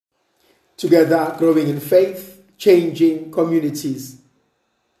together growing in faith, changing communities.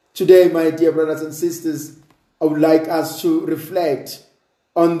 Today, my dear brothers and sisters, I would like us to reflect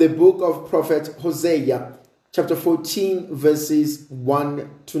on the book of Prophet Hosea, chapter 14, verses 1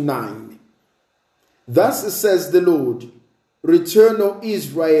 to 9. Thus says the Lord, "Return, O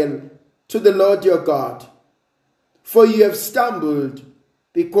Israel, to the Lord your God, for you have stumbled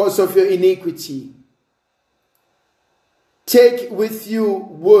because of your iniquity. Take with you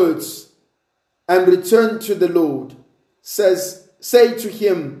words and return to the Lord. Say to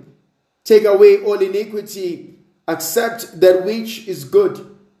him, take away all iniquity, accept that which is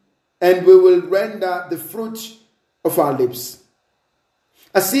good, and we will render the fruit of our lips.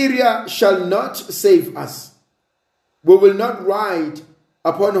 Assyria shall not save us. We will not ride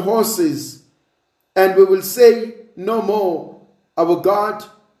upon horses, and we will say no more, our God,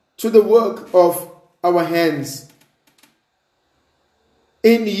 to the work of our hands.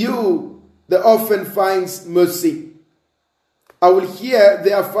 In you the orphan finds mercy. I will hear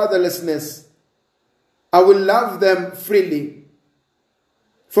their fatherlessness. I will love them freely,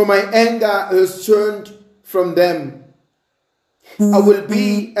 for my anger has turned from them. I will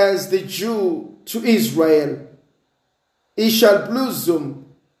be as the dew to Israel. He shall blossom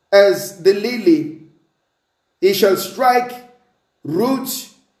as the lily. He shall strike root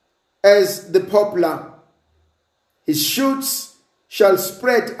as the poplar. His shoots shall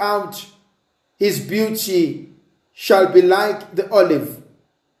spread out. His beauty shall be like the olive,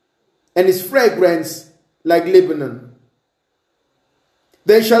 and his fragrance like Lebanon.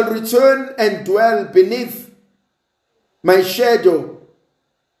 They shall return and dwell beneath my shadow.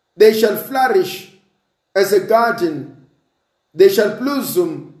 They shall flourish as a garden. They shall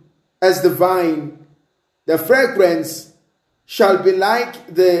blossom as the vine. Their fragrance shall be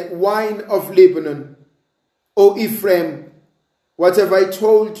like the wine of Lebanon. O Ephraim, what have I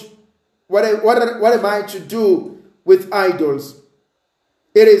told? What am I to do with idols?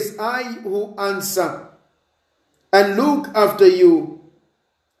 It is I who answer and look after you.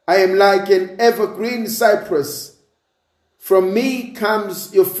 I am like an evergreen cypress. From me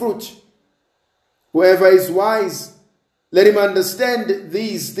comes your fruit. Whoever is wise, let him understand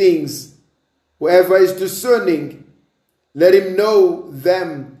these things. Whoever is discerning, let him know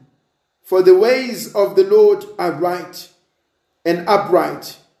them. For the ways of the Lord are right and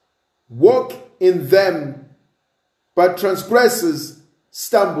upright. Walk in them, but transgressors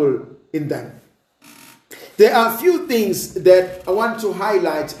stumble in them." There are a few things that I want to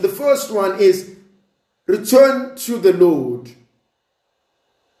highlight. The first one is return to the Lord.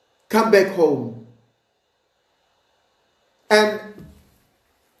 Come back home. And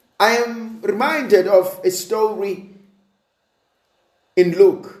I am reminded of a story in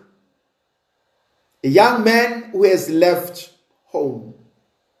Luke. A young man who has left home.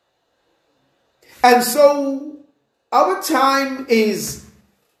 And so our time is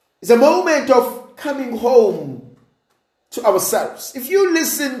a moment of coming home to ourselves. If you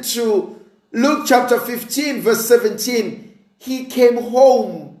listen to Luke chapter 15 verse 17, he came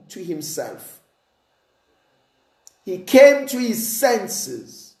home to himself. He came to his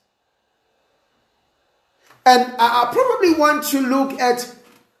senses. And I probably want to look at,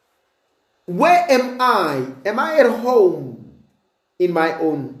 where am I? Am I at home in my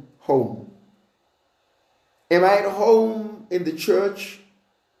own home? Am I at home in the church?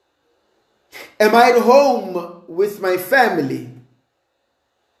 Am I at home with my family?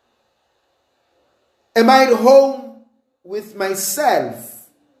 Am I at home with myself?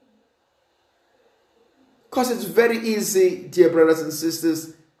 Because it's very easy, dear brothers and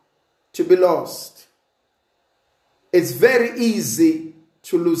sisters, to be lost. It's very easy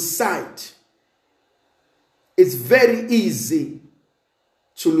to lose sight. It's very easy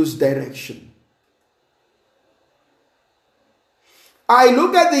to lose direction. I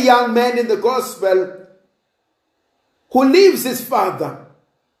look at the young man in the gospel who leaves his father,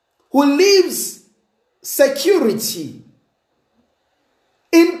 who leaves security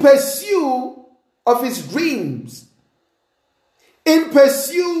in pursuit of his dreams, in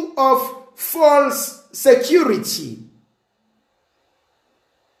pursuit of false security.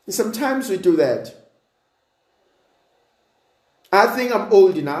 And sometimes we do that. I think I'm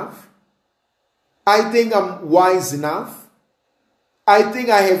old enough. I think I'm wise enough. I think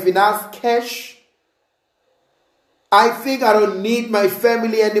I have enough cash. I think I don't need my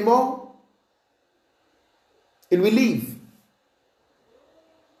family anymore. And we leave.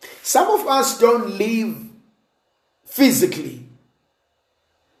 Some of us don't leave physically,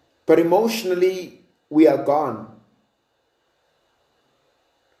 but emotionally we are gone.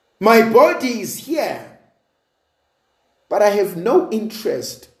 My body is here, but I have no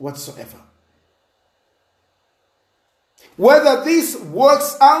interest whatsoever. Whether this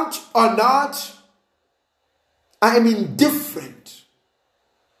works out or not, I am indifferent.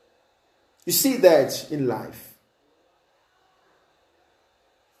 You see that in life.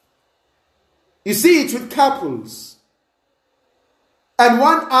 You see it with couples. And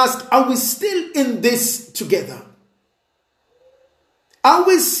one asks, are we still in this together? Are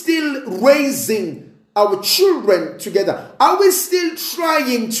we still raising our children together? Are we still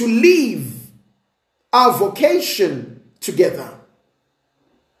trying to live our vocation together?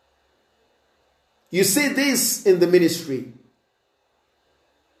 You see this in the ministry.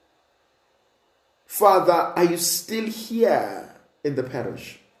 Father, are you still here in the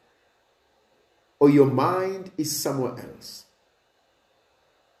parish? Or your mind is somewhere else?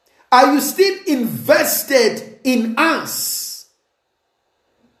 Are you still invested in us?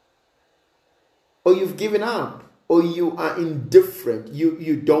 Or you've given up? Or you are indifferent?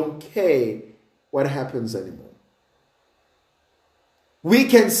 You don't care what happens anymore? We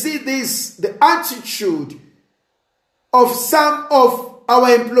can see this, the attitude of some of our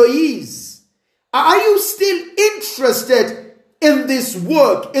employees. Are you still interested in this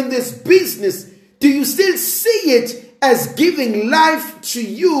work, in this business? Do you still see it as giving life to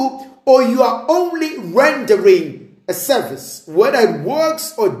you, or you are only rendering a service? Whether it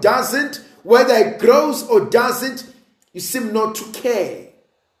works or doesn't, whether it grows or doesn't, you seem not to care.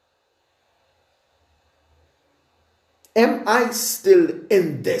 Am I still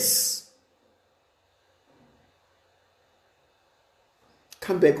in this?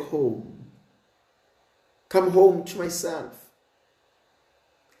 Come back home. Come home to myself.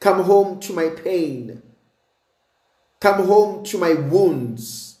 Come home to my pain. Come home to my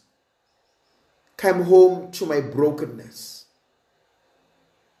wounds. Come home to my brokenness.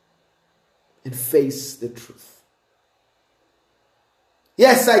 And face the truth.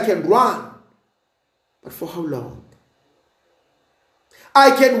 Yes, I can run. But for how long?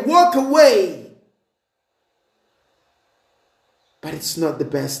 I can walk away. But it's not the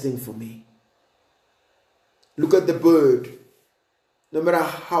best thing for me. Look at the bird. No matter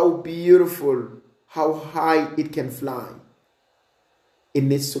how beautiful, how high it can fly, it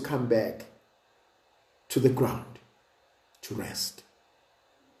needs to come back to the ground to rest,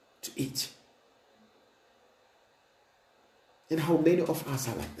 to eat. And how many of us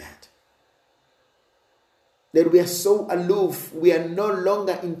are like that? That we are so aloof, we are no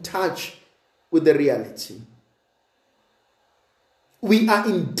longer in touch with the reality. We are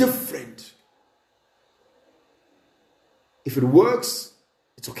indifferent. If it works,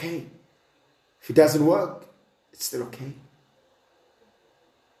 it's okay. If it doesn't work, it's still okay.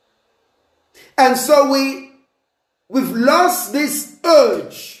 And so we've lost this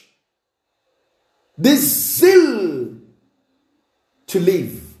urge, this zeal to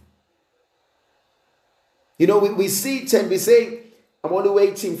live. You know, we sit and we say, I'm only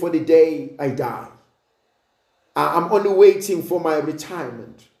waiting for the day I die. I'm only waiting for my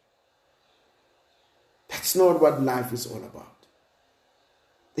retirement. That's not what life is all about.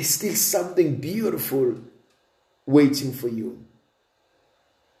 There's still something beautiful waiting for you.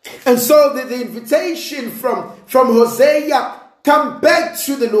 And so the invitation from Hosea, come back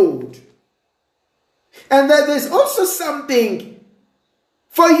to the Lord. And that there's also something,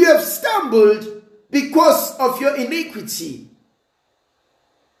 for you have stumbled because of your iniquity.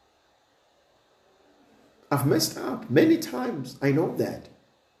 I've messed up many times. I know that.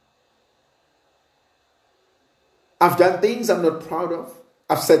 I've done things I'm not proud of.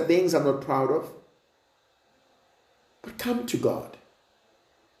 I've said things I'm not proud of. But come to God.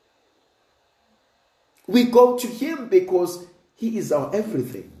 We go to Him because He is our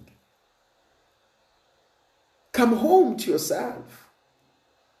everything. Come home to yourself.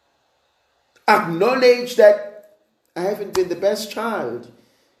 Acknowledge that I haven't been the best child.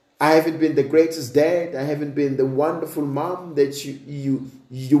 I haven't been the greatest dad. I haven't been the wonderful mom that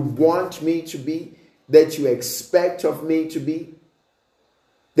you want me to be, that you expect of me to be,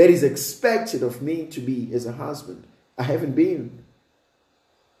 that is expected of me to be as a husband. I haven't been.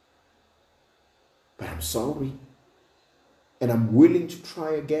 But I'm sorry. And I'm willing to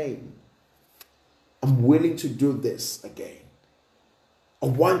try again. I'm willing to do this again. I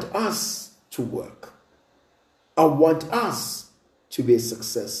want us to work. I want us to be a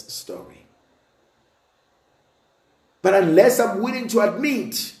success story. But unless I'm willing to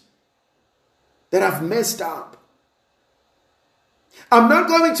admit that I've messed up, I'm not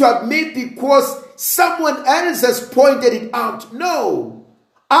going to admit because someone else has pointed it out. No.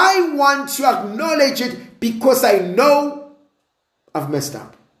 I want to acknowledge it because I know I've messed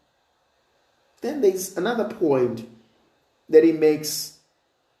up. Then there's another point that he makes.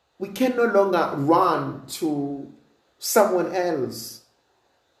 We can no longer run to someone else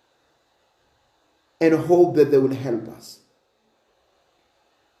and hope that they will help us.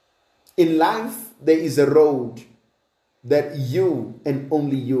 In life, there is a road that you and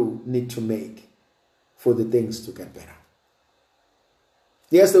only you need to make for the things to get better.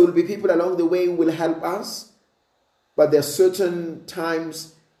 Yes, there will be people along the way who will help us, but there are certain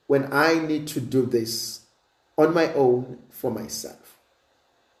times when I need to do this on my own for myself.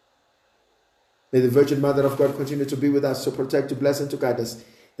 May the Virgin Mother of God continue to be with us, to protect, to bless, and to guide us. In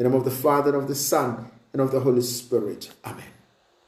the name of the Father, and of the Son, and of the Holy Spirit. Amen.